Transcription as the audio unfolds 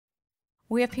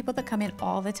We have people that come in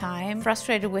all the time,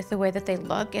 frustrated with the way that they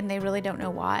look, and they really don't know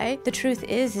why. The truth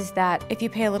is that if you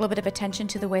pay a little bit of attention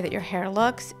to the way that your hair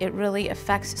looks, it really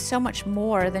affects so much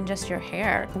more than just your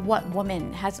hair. What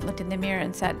woman hasn't looked in the mirror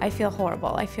and said, I feel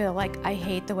horrible, I feel like I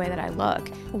hate the way that I look?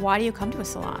 Why do you come to a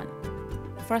salon?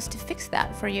 For us to fix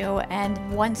that for you,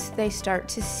 and once they start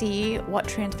to see what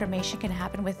transformation can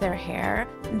happen with their hair,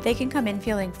 they can come in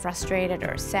feeling frustrated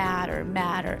or sad or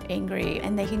mad or angry,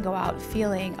 and they can go out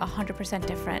feeling 100%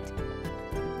 different.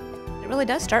 It really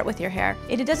does start with your hair.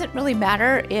 It doesn't really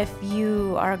matter if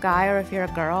you are a guy or if you're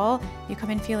a girl. You come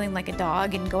in feeling like a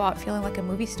dog and go out feeling like a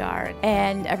movie star,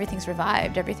 and everything's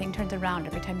revived. Everything turns around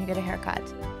every time you get a haircut.